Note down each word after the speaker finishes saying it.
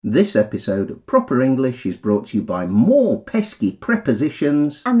This episode of Proper English is brought to you by more pesky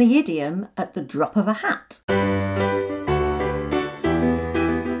prepositions and the idiom at the drop of a hat.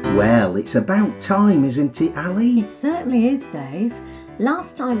 Well, it's about time, isn't it, Ali? It certainly is, Dave.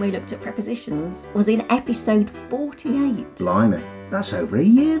 Last time we looked at prepositions was in episode 48. Blimey, that's over a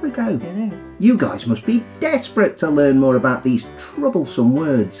year ago. It is. You guys must be desperate to learn more about these troublesome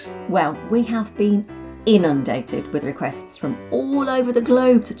words. Well, we have been inundated with requests from all over the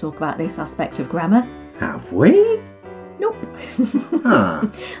globe to talk about this aspect of grammar. Have we? Nope. Ah.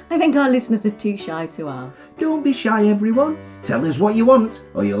 I think our listeners are too shy to ask. Don't be shy, everyone. Tell us what you want,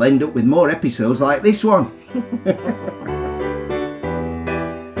 or you'll end up with more episodes like this one.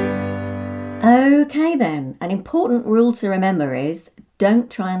 Okay then, an important rule to remember is don't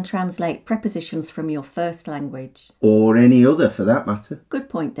try and translate prepositions from your first language. Or any other, for that matter. Good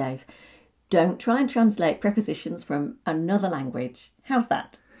point, Dave. Don't try and translate prepositions from another language. How's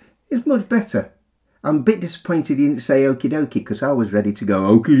that? It's much better. I'm a bit disappointed you didn't say okie dokie because I was ready to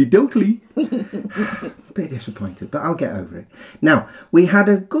go okie dokie. Bit disappointed, but I'll get over it. Now, we had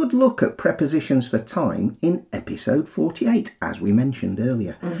a good look at prepositions for time in episode 48, as we mentioned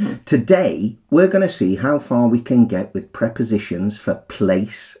earlier. Mm-hmm. Today, we're going to see how far we can get with prepositions for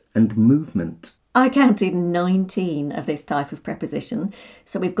place and movement. I counted 19 of this type of preposition,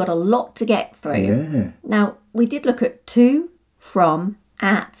 so we've got a lot to get through. Yeah. Now, we did look at to, from,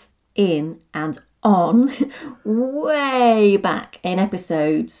 at, in and on way back in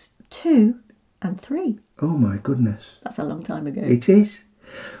episodes 2 and 3. Oh my goodness. That's a long time ago. It is.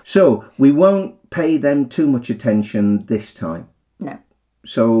 So, we won't pay them too much attention this time. No.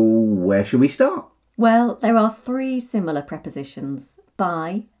 So, where should we start? Well, there are 3 similar prepositions,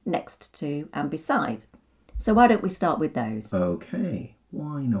 by, next to and beside. So why don't we start with those? Okay,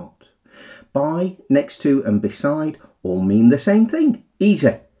 why not? By, next to and beside all mean the same thing.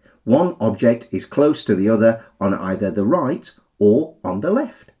 Easy. One object is close to the other on either the right or on the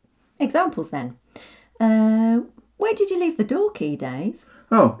left. Examples then. Where did you leave the door key, Dave?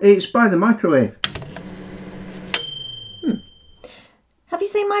 Oh, it's by the microwave. Have you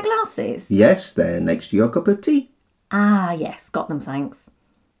seen my glasses? Yes, they're next to your cup of tea. Ah, yes, got them, thanks.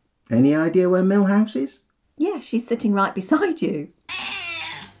 Any idea where Millhouse is? Yeah, she's sitting right beside you.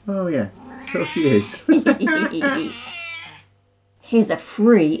 Oh, yeah, so she is. Here's a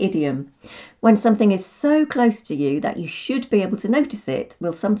free idiom. When something is so close to you that you should be able to notice it,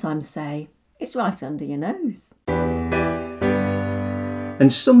 we'll sometimes say, it's right under your nose.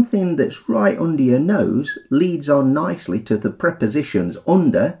 And something that's right under your nose leads on nicely to the prepositions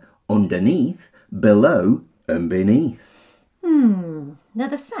under, underneath, below, and beneath. They're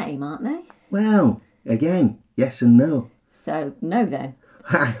the same, aren't they? Well, again, yes and no. So, no then.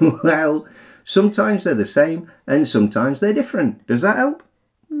 Well, sometimes they're the same and sometimes they're different. Does that help?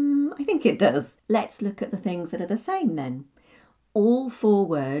 I think it does. Let's look at the things that are the same then. All 4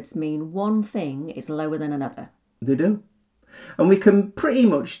 words mean one thing is lower than another. They do. And we can pretty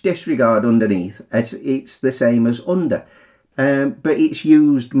much disregard underneath as it's the same as under, but it's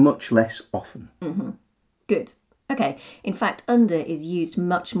used much less often. Mm-hmm. Good. Okay. In fact, under is used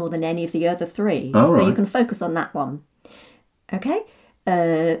much more than any of the other 3, All right. So you can focus on that one. Okay.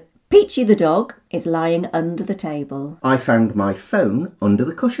 Peachy the dog is lying under the table. I found my phone under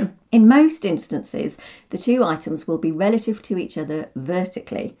the cushion. In most instances, the 2 items will be relative to each other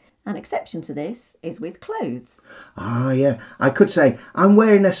vertically. An exception to this is with clothes. Ah, yeah. I could say, I'm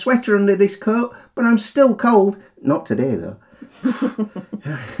wearing a sweater under this coat, but I'm still cold. Not today, though.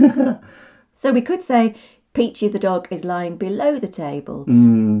 So we could say, Peachy the dog is lying below the table,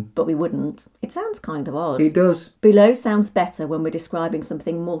 but we wouldn't. It sounds kind of odd. It does. Below sounds better when we're describing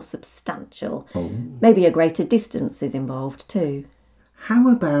something more substantial. Oh. Maybe a greater distance is involved too. How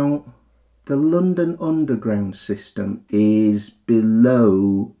about the London Underground system is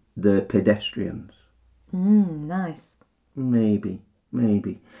below the pedestrians? Nice. Maybe.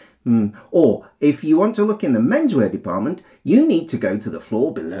 Or, if you want to look in the menswear department, you need to go to the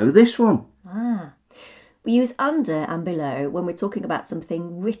floor below this one. Ah. We use under and below when we're talking about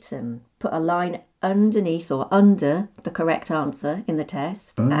something written. Put a line underneath or under the correct answer in the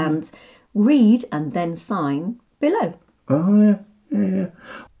test and read and then sign below. Oh, yeah.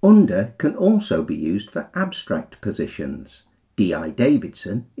 Under can also be used for abstract positions. D.I.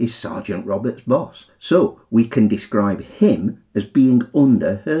 Davidson is Sergeant Robert's boss, so we can describe him as being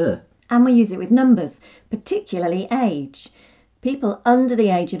under her. And we use it with numbers, particularly age. People under the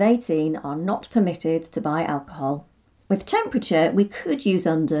age of 18 are not permitted to buy alcohol. With temperature, we could use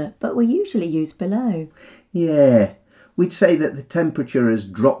under, but we usually use below. Yeah, we'd say that the temperature has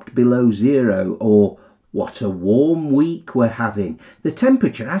dropped below 0 or What a warm week we're having. The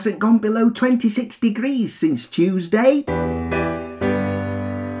temperature hasn't gone below 26 degrees since Tuesday.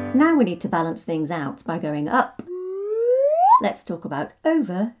 Now we need to balance things out by going up. Let's talk about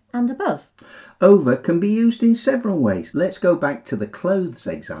over and above. Over can be used in several ways. Let's go back to the clothes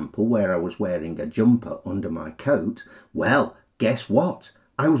example where I was wearing a jumper under my coat. Well, guess what?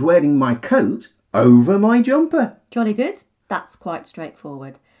 I was wearing my coat over my jumper. Jolly good. That's quite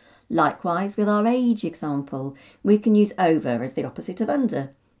straightforward. Likewise with our age example, we can use over as the opposite of under.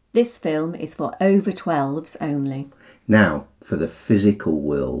 This film is for over 12s only. Now, for the physical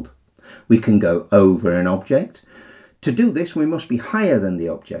world. We can go over an object. To do this, we must be higher than the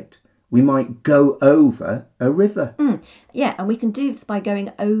object. We might go over a river. Yeah, and we can do this by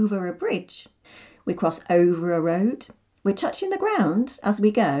going over a bridge. We cross over a road. We're touching the ground as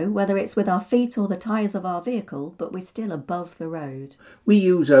we go, whether it's with our feet or the tyres of our vehicle, but we're still above the road. We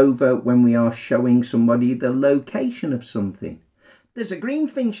use over when we are showing somebody the location of something. There's a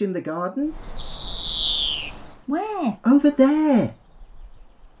greenfinch in the garden. Where? Over there.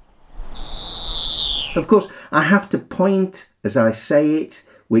 Of course, I have to point as I say it,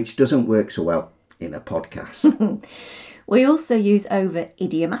 which doesn't work so well in a podcast. We also use over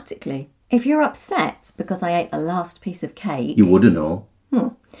idiomatically. If you're upset because I ate the last piece of cake... You wouldn't know.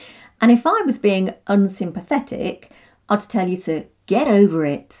 And if I was being unsympathetic, I'd tell you to get over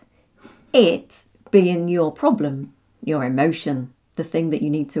it. It being your problem, your emotion, the thing that you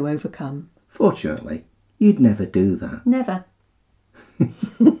need to overcome. Fortunately, you'd never do that. Never.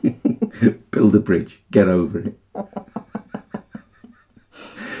 Build a bridge, get over it.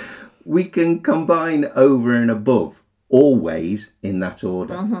 We can combine over and above, always in that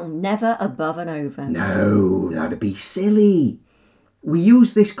order. Never above and over. No, that'd be silly. We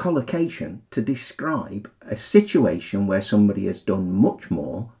use this collocation to describe a situation where somebody has done much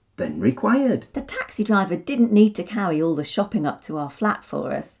more than required. The taxi driver didn't need to carry all the shopping up to our flat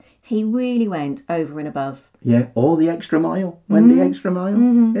for us. He really went over and above. Yeah, or the extra mile. Went the extra mile.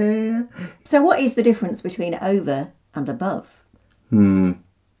 Yeah. So what is the difference between over and above?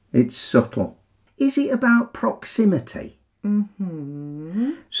 It's subtle. Is it about proximity?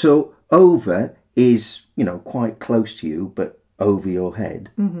 So over is, quite close to you, but over your head.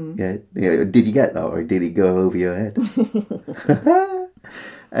 Yeah. Did you get that, or did it go over your head?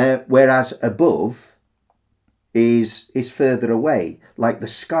 Whereas above is further away, like the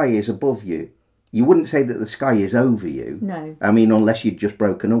sky is above you. You wouldn't say that the sky is over you. No. I mean, unless you'd just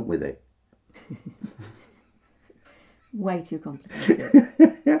broken up with it. Way too complicated.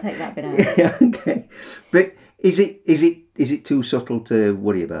 Take that bit out. Yeah, okay. But is it too subtle to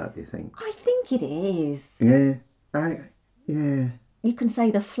worry about, do you think? I think it is. Yeah. Yeah. You can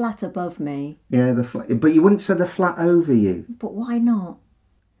say the flat above me. Yeah, but you wouldn't say the flat over you. But why not?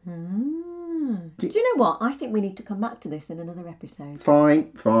 Do you know what? I think we need to come back to this in another episode.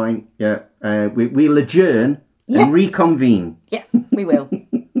 Fine. Yeah. We'll adjourn Yes. and reconvene. Yes, we will.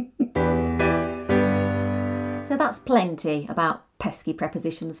 So that's plenty about pesky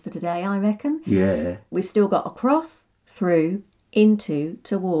prepositions for today, I reckon. Yeah. We've still got across, through, into,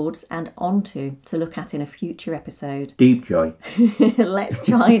 towards and onto to look at in a future episode. Deep joy. Let's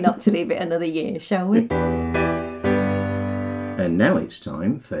try not to leave it another year, shall we? And now it's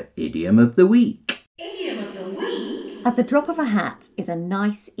time for Idiom of the Week. Idiom of the week? At the drop of a hat is a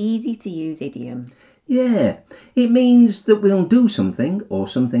nice, easy to use idiom. Yeah, it means that we'll do something or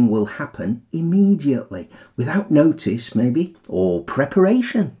something will happen immediately, without notice maybe, or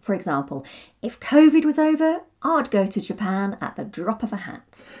preparation. For example, if COVID was over, I'd go to Japan at the drop of a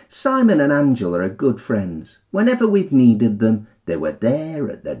hat. Simon and Angela are good friends. Whenever we've needed them, they were there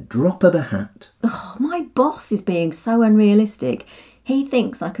at the drop of a hat. Oh, my boss is being so unrealistic. He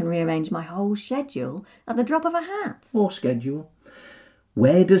thinks I can rearrange my whole schedule at the drop of a hat. Or schedule.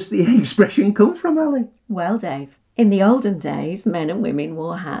 Where does the expression come from, Ali? Well, Dave, in the olden days, men and women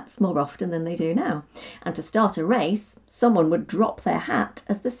wore hats more often than they do now. And to start a race, someone would drop their hat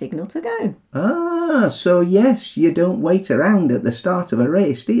as the signal to go. Ah, so yes, you don't wait around at the start of a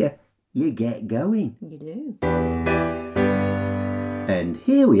race, do you? You get going. You do. And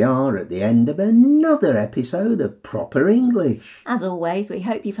here we are at the end of another episode of Proper English. As always, we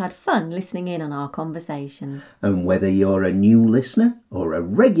hope you've had fun listening in on our conversation. And whether you're a new listener or a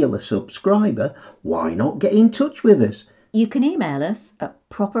regular subscriber, why not get in touch with us? You can email us at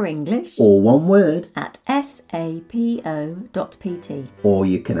properenglish All one word. at sapo.pt. Or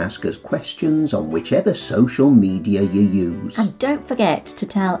you can ask us questions on whichever social media you use. And don't forget to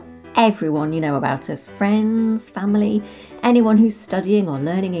tell everyone you know about us, friends, family, anyone who's studying or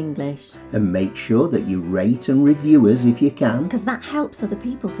learning English. And make sure that you rate and review us if you can. Because that helps other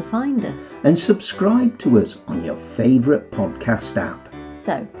people to find us. And subscribe to us on your favourite podcast app.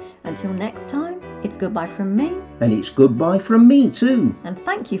 So, until next time, it's goodbye from me. And it's goodbye from me too. And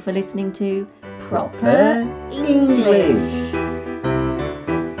thank you for listening to Proper English.